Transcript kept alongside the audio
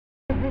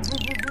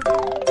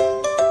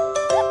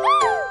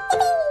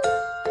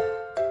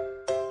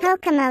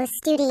Cocomo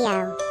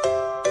Studio.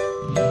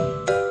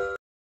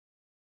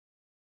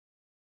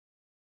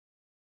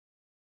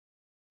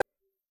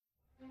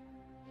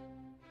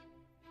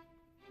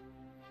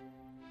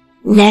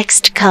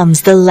 Next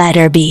comes the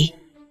letter B.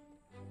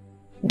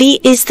 B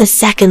is the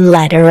second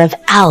letter of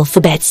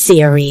alphabet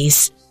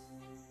series.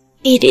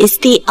 It is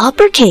the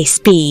uppercase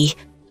B,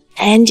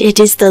 and it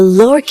is the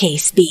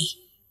lowercase b.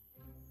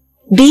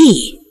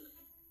 B.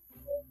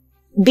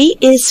 B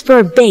is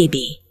for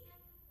baby.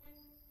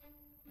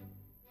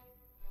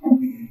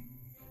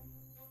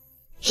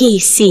 He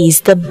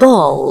sees the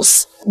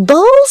balls.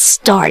 Ball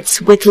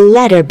starts with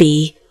letter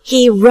B.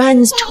 He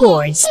runs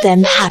towards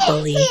them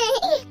happily.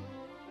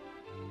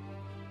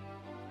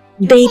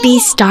 Baby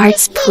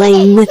starts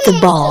playing with the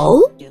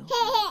ball.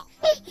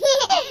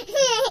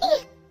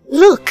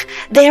 Look,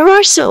 there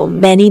are so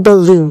many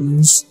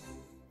balloons.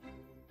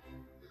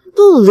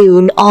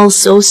 Balloon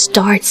also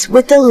starts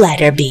with the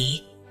letter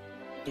B.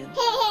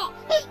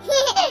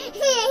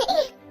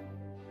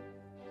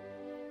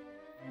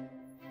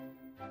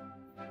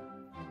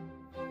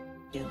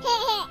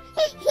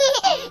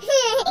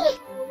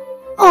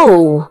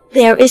 Oh,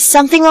 there is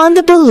something on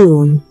the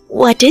balloon.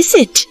 What is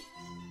it?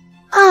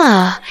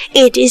 Ah,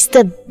 it is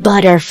the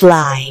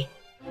butterfly.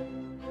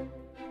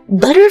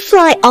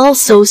 Butterfly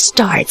also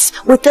starts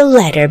with the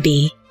letter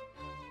B.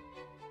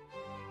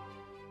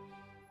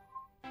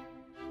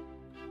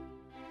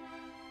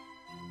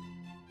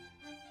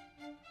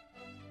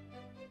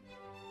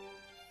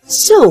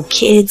 So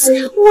kids,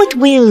 what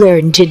we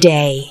learned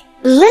today?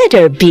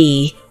 Letter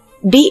B.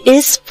 B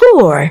is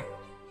for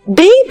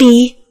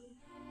baby,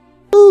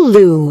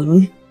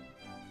 balloon,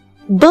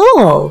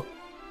 ball,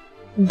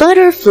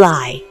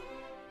 butterfly.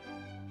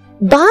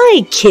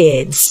 Bye,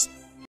 kids.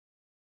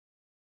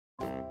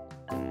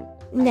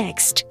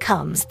 Next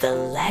comes the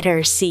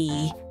letter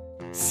C.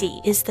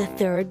 C is the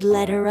third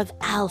letter of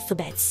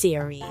alphabet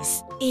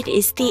series. It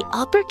is the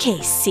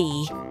uppercase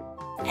C,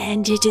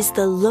 and it is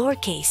the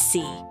lowercase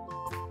c.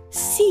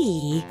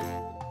 C.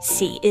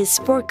 C is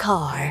for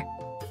car.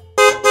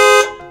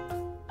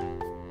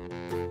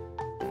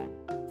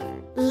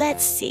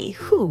 Let's see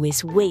who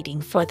is waiting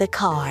for the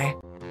car.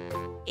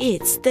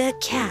 It's the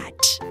cat.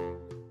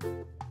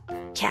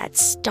 Cat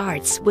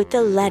starts with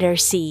the letter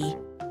C.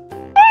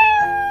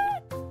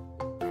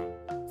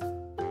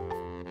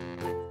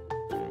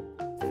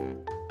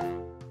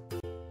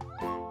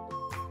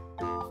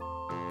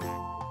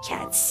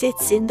 Cat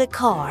sits in the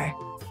car.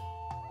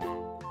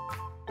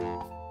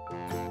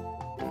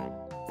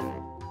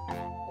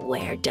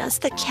 Where does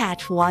the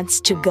cat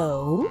wants to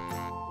go?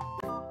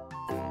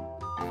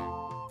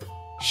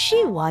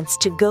 She wants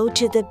to go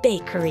to the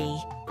bakery.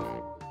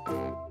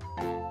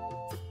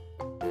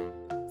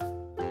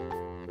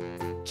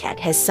 Cat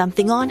has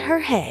something on her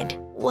head.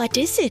 What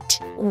is it?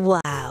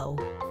 Wow,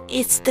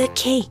 it's the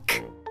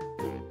cake.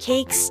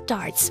 Cake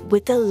starts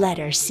with the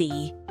letter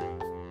C.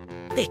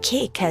 The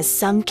cake has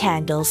some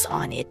candles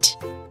on it.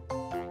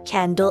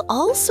 Candle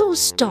also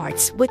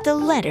starts with the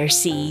letter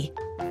C.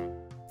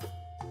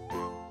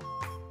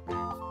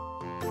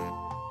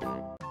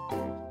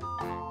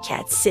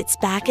 Cat sits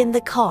back in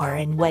the car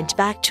and went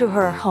back to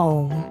her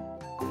home.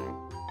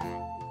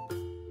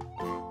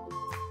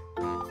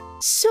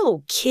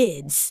 So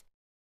kids,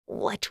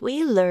 what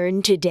we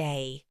learned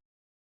today?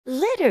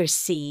 Letter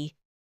C.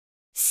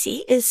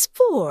 C is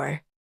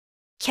for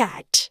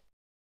cat,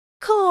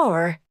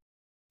 car,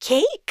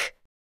 cake,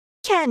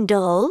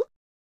 candle.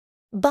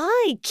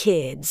 Bye,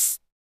 kids.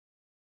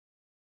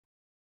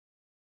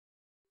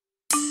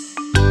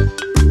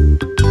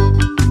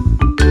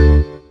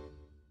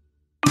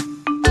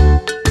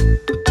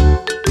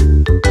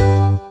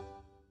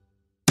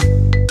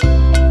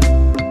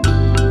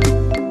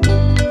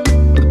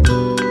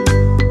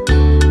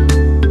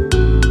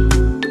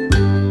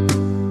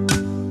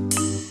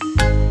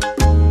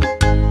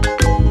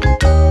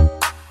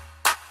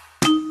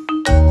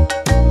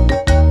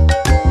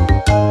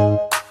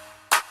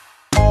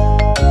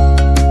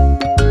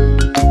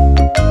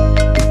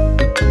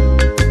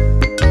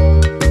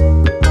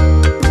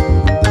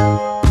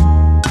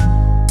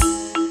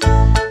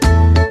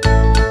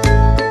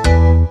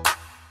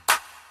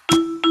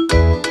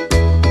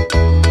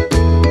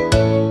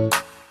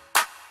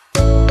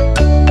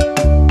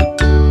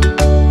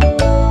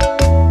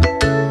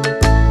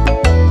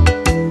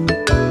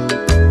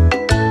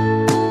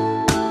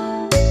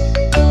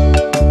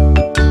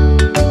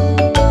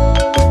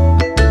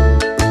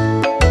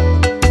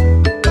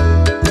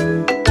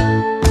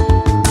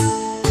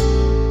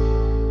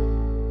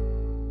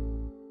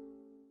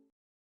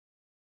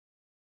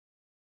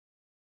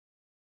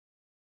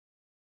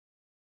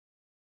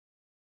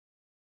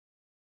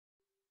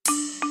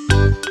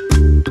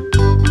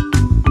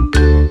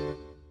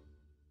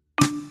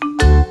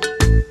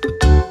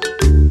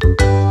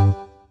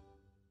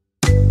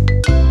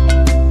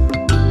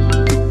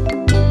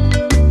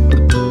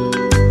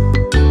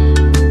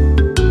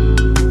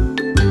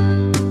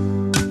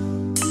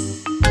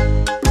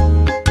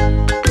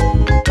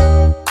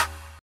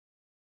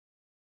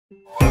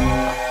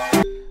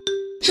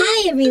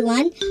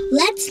 everyone,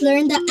 let's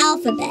learn the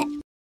alphabet.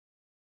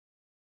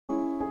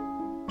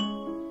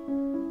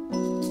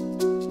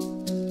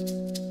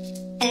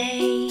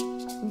 A,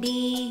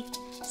 B,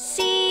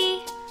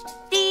 C,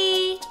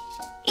 D,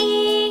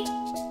 E,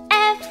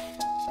 F,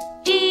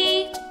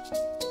 G,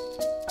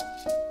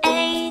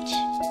 H,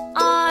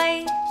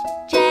 I,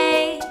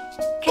 J,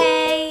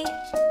 K,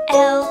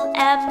 L,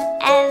 M,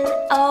 N,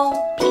 O,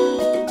 P,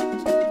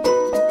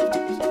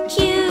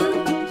 Q,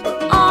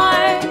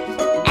 R,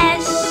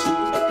 S,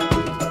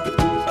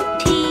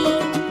 T,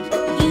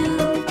 U,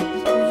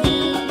 V,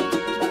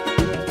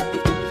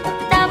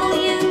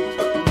 W,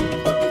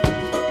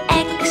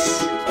 X,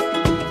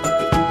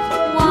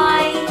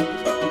 Y,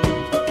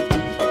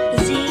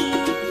 Z.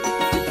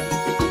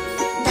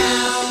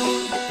 Now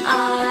I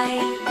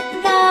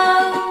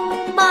know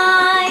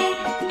my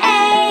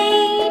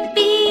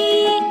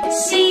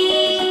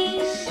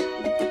ABCs.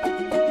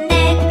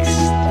 Next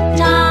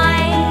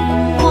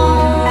time,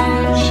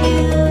 won't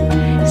you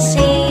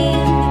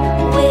sing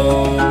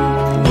with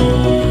me?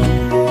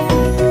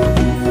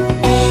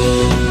 A,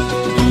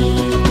 B,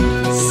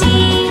 C,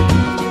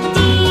 D,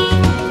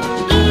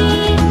 E,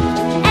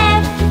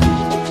 F,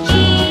 G,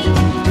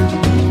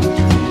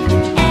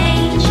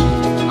 H,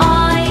 I,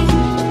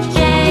 J,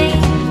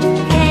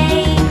 K,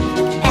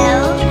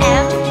 L,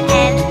 M,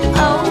 N, O,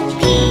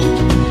 P,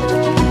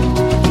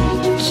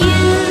 Q,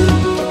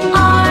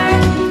 R,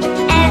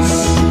 S,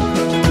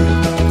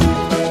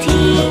 T,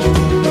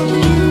 U,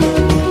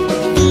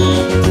 V,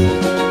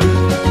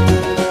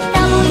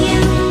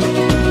 W,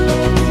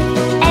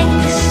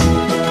 X,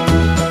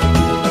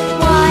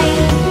 Y,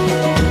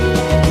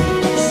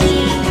 Z.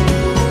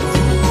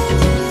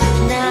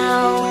 Now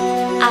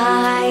I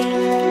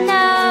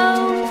know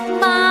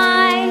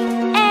my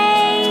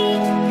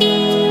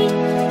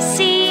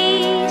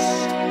ABCs.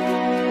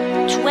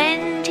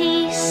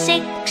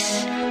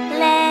 26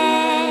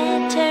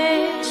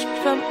 letters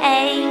from A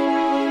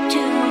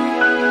to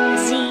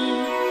Z.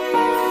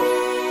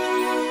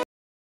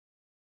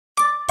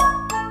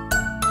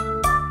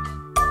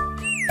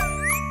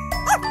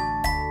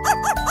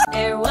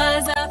 There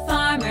was a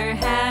farmer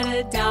had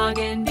a dog,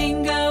 and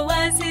Bingo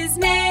was his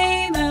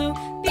name. Oh,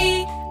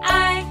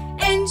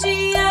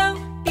 B-I-N-G-O,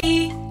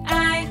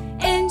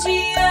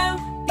 B-I-N-G-O,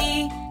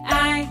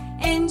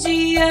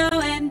 B-I-N-G-O,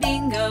 and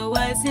Bingo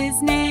was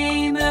his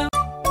name. Oh,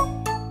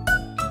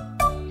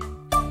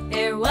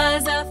 there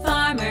was a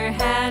farmer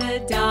had a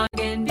dog,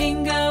 and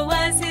Bingo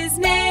was his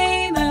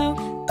name.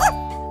 Oh,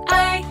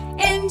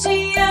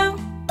 I-N-G-O,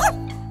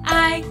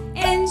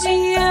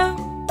 I-N-G-O,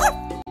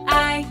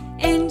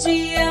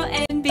 I-N-G-O,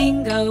 and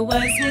Bingo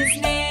was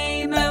his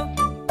name. Oh,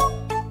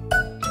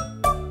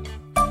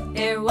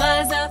 there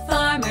was a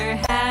farmer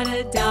had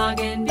a dog,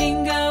 and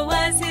Bingo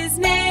was his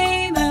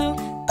name. Oh,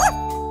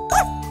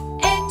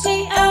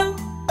 N-G-O,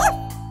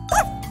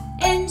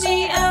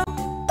 N-G-O,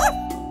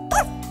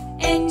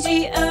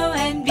 N-G-O,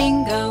 and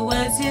Bingo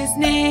was his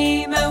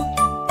name. Oh,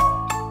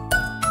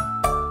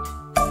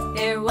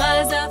 there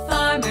was a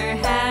farmer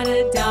had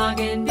a dog,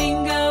 and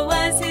Bingo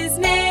was his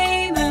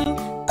name. Oh,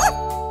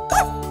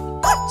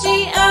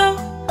 G-O,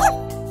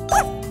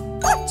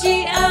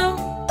 G-O,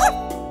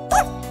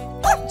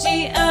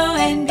 G-O,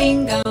 and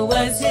Bingo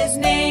was his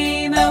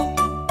name. Oh,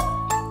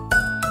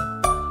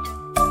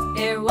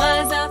 there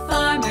was a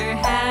farmer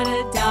had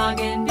a dog,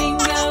 and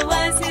Bingo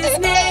was his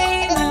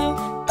name.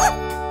 Oh, oh,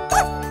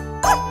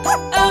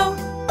 oh,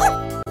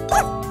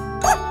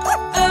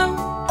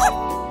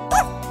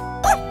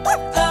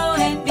 oh,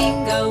 and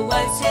Bingo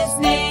was his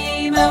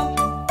name. Oh,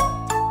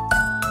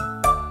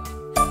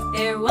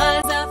 there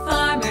was a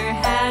farmer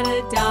had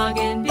a dog,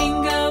 and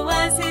Bingo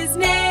was his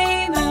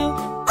name.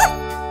 Oh,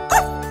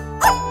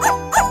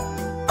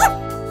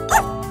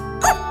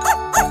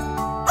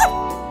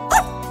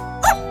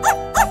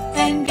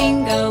 and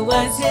Bingo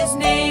was his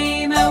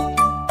name. Oh,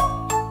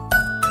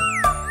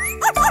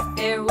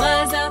 there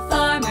was a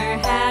farmer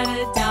had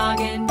a dog,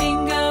 and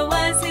Bingo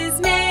was his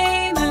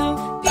name.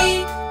 Oh,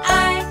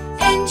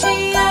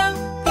 B-I-N-G-O,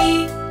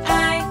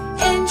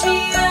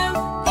 B-I-N-G-O,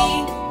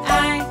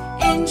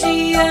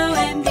 B-I-N-G-O,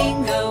 and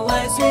Bingo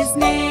was his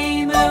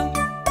name. Oh,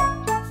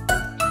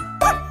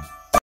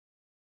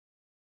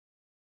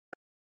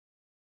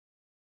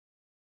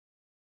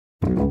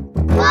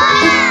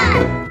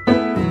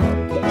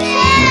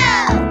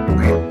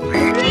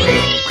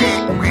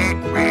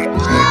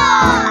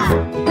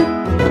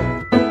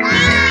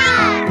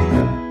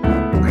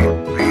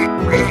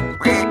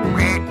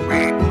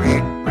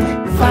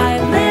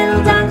 Five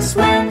little ducks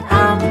went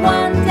out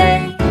one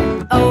day,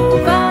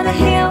 over the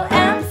hill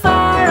and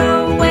far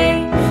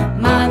away.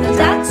 Mother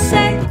duck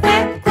said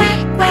quack,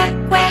 quack, quack,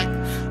 quack,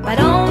 but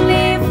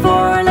only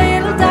four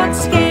little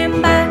ducks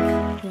came back.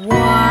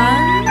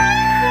 One,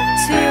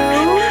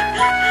 two,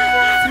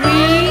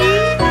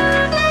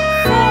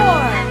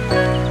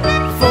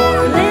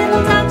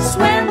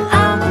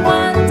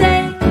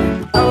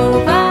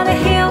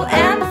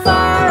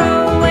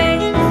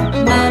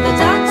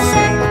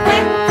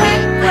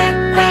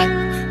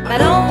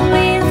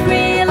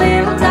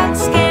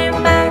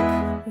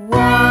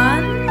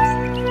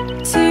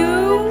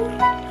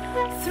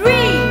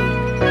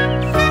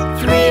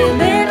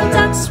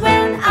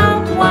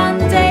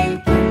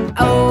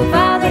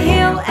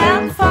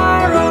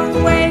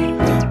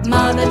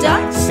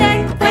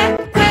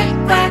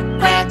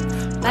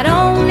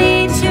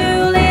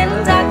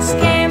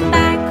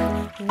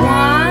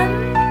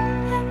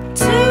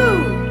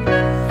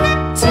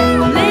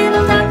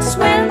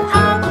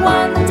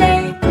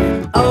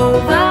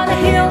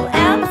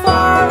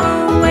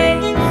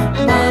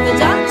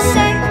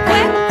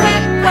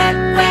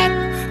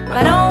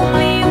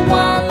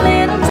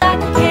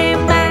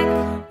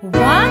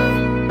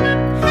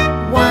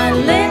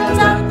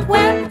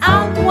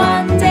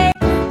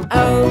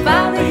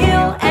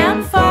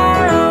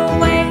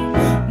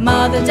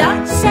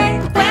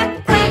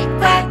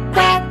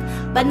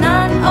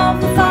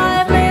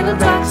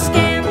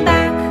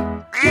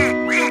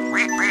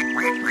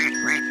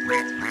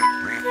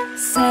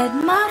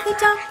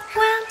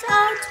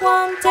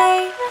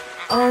 say,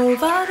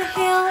 over the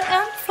hill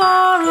and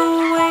far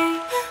away.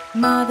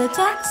 Mother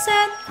duck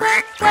said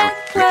quack, quack,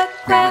 quack,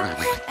 quack,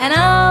 and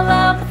all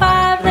of the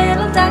 5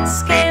 little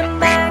ducks came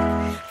back.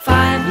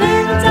 5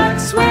 little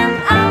ducks went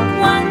out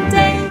one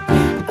day,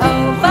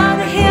 over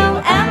the hill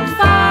and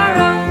far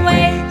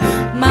away.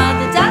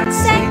 Mother duck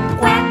said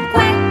quack,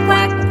 quack,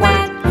 quack,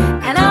 quack,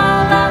 and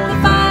all of the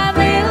 5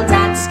 little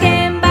ducks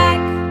came back.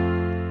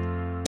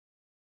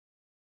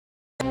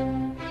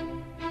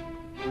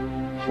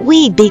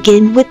 We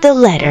begin with the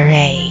letter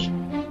A.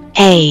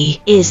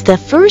 A is the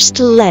first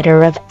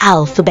letter of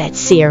alphabet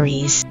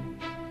series.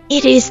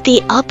 It is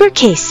the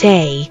uppercase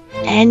A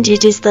and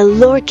it is the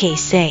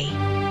lowercase a.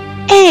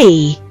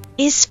 A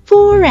is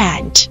for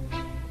ant.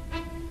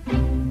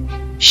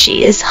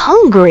 She is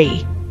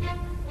hungry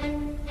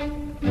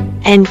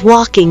and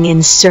walking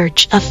in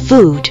search of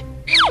food.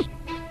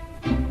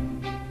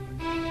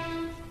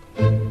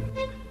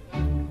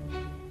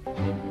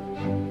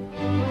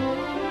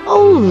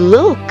 Oh,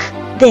 look!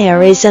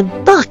 There is a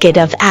bucket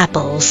of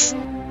apples.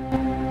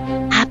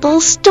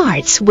 Apple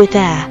starts with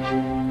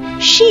A.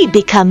 She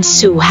becomes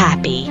so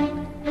happy.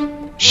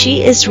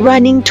 She is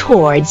running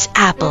towards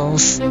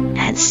apples.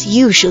 Ants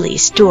usually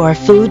store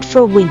food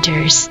for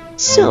winters,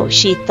 so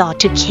she thought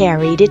to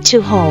carry it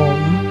to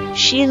home.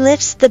 She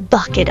lifts the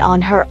bucket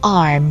on her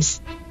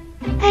arms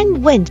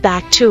and went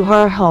back to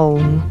her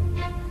home.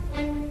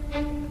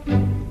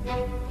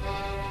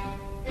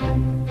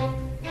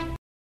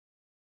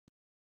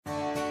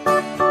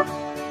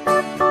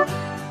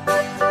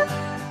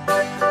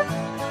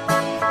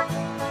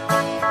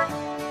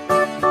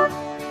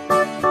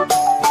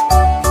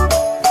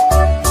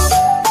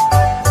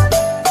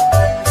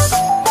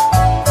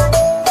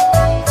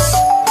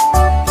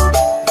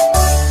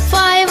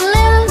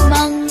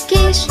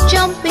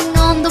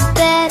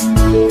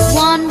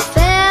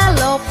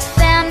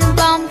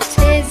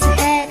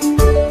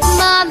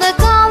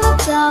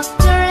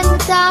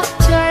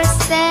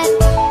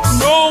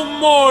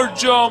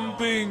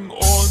 Jumping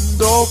on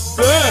the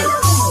bed.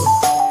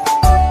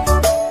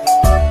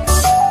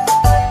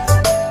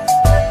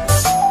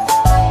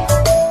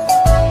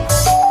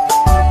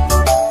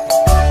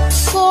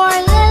 4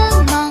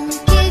 little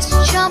monkeys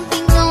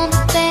jumping on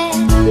the bed.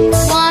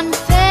 One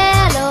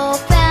fell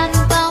off and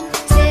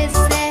bumped his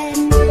head.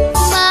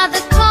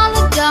 Mother called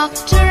the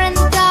doctor and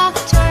the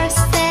doctor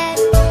said,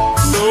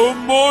 no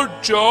more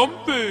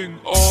jumping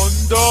on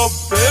the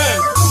bed.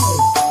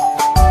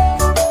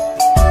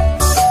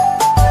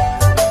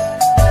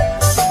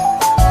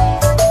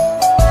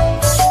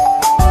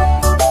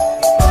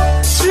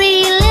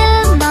 3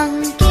 little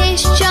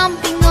monkeys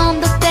jumping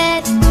on the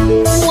bed.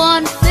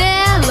 One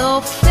fell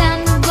off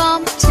and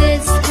bumped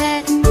his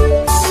head.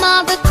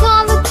 Mother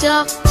called the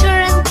doctor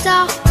and the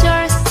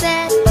doctor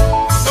said,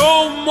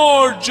 no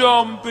more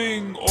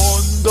jumping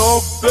on the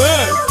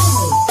bed.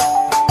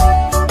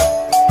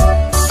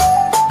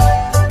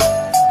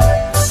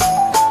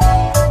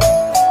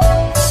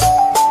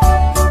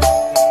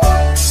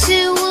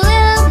 2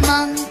 little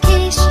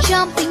monkeys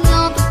jumping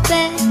on the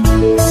bed.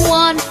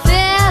 One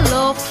fell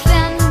off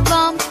and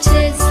bumped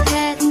his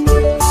head.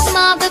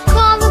 Mother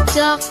called the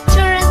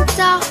doctor and the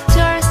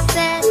doctor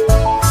said,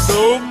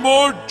 no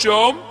more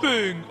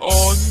jumping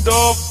on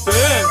the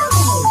bed.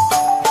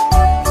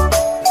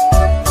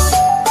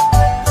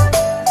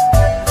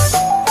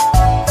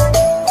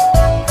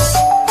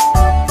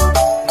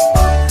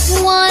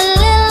 1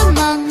 little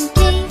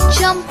monkey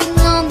jumping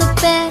on the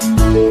bed.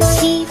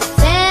 He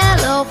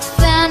fell off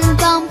and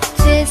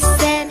bumped his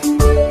head.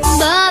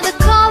 Mother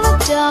called the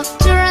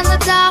doctor and the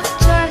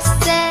doctor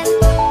said,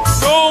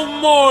 no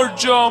more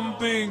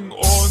jumping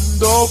on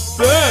the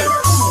bed.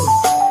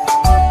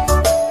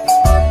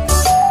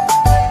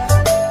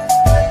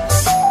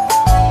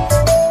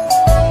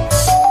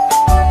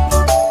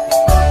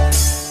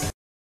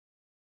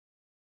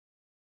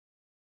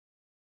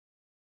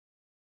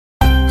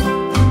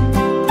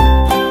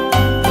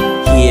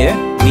 'Here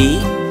we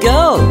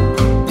go.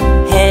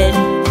 Head,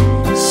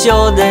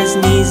 shoulders,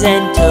 knees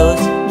and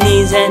toes,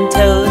 knees and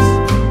toes.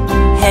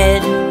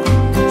 Head,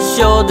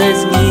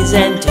 shoulders, knees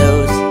and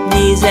toes,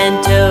 knees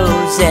and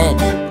toes. And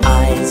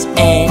eyes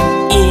and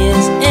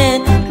ears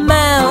and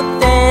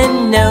mouth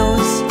and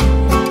nose.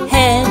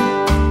 Head,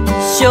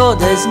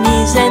 shoulders,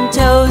 knees and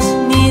toes,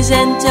 knees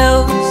and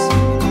toes.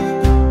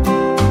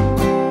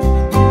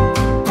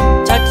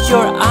 Touch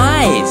your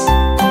eyes.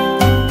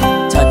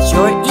 Touch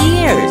your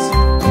ears.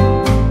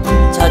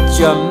 Touch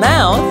your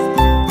mouth.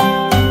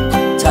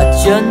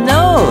 Touch your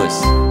nose.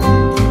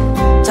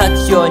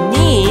 Touch your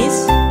knees.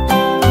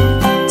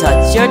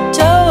 Touch your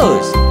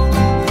toes.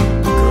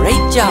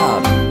 Great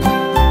job.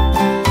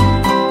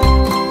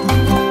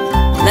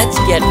 Let's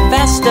get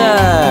faster.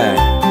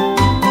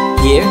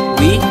 Here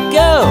we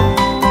go.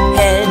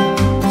 Head,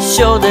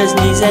 shoulders,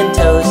 knees and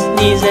toes,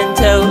 knees and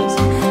toes.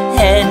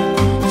 Head,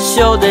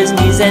 shoulders,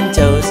 knees and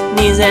toes,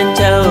 knees and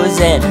toes.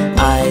 And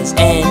eyes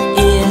and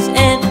ears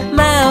and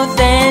mouth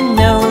and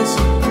nose.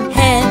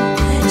 Head,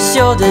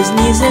 shoulders,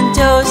 knees and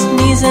toes,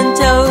 knees and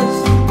toes.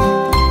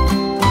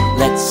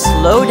 Let's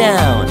slow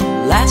down.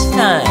 Last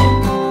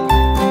time.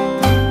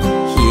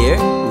 Here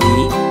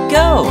we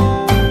go.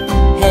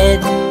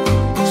 Head,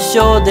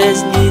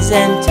 shoulders, knees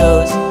and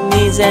toes,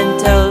 knees and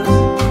toes.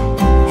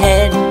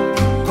 Head,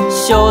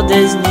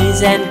 shoulders,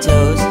 knees and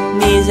toes,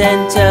 knees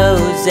and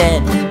toes.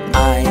 And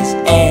eyes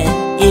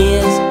and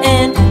ears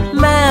and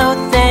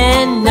mouth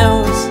and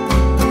nose.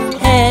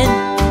 Head,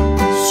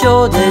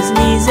 shoulders,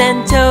 knees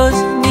and toes,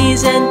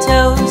 knees and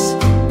toes.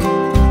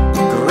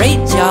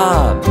 Great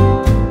job!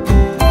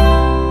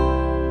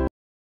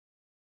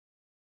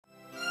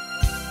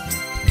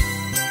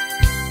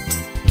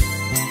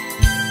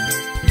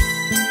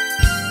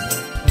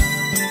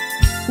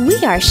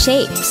 We are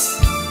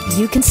shapes.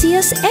 You can see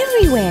us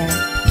everywhere.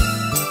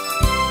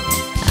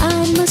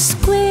 I'm a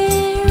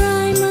square,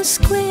 I'm a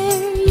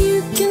square.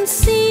 You can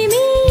see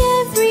me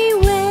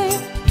everywhere.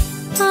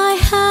 I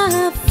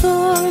have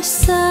 4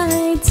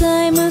 sides.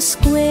 I'm a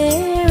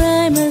square,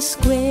 I'm a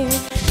square.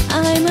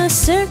 I'm a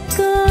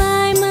circle,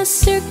 I'm a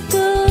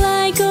circle.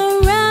 I go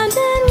round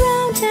and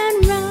round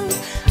and round.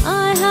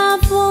 I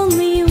have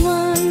only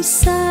 1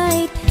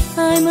 side.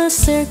 I'm a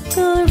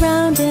circle,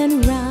 round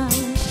and round.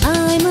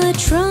 I'm a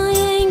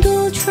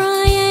triangle,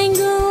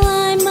 triangle.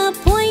 I'm a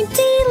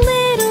pointy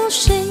little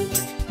shape.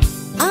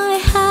 I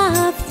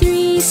have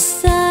 3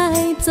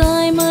 sides.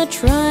 I'm a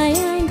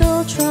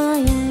triangle,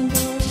 triangle.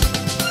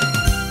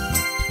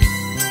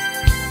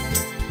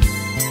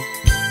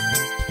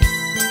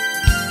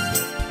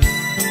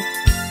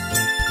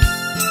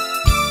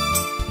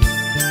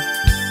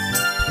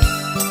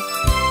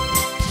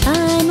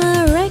 I'm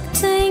a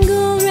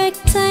rectangle,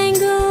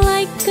 rectangle.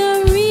 Like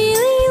a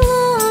really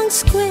long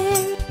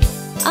square.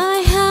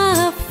 I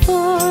have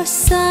 4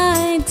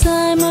 sides.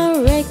 I'm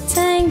a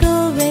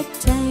rectangle,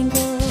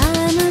 rectangle.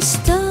 I'm a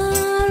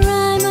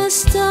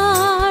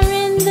star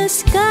in the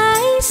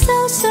sky,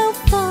 so, so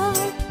far.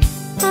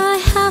 I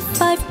have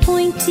 5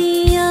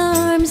 pointy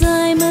arms.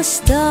 I'm a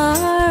star,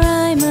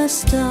 I'm a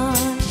star.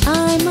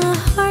 I'm a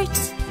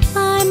heart,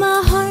 I'm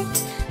a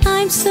heart.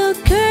 I'm so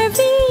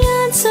curvy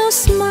and so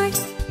smart.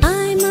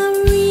 I'm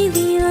a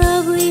really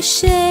lovely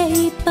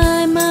shape.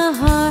 I'm a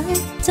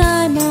heart,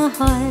 I'm a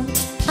heart.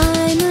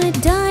 I'm a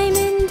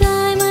diamond,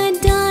 I'm a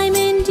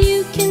diamond.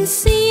 You can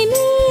see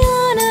me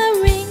on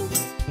a ring.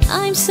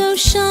 I'm so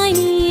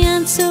shiny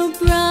and so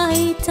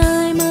bright.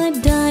 I'm a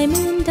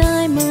diamond,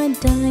 I'm a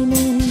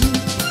diamond.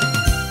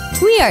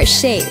 We are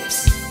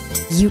shapes.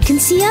 You can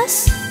see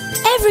us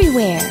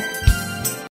everywhere.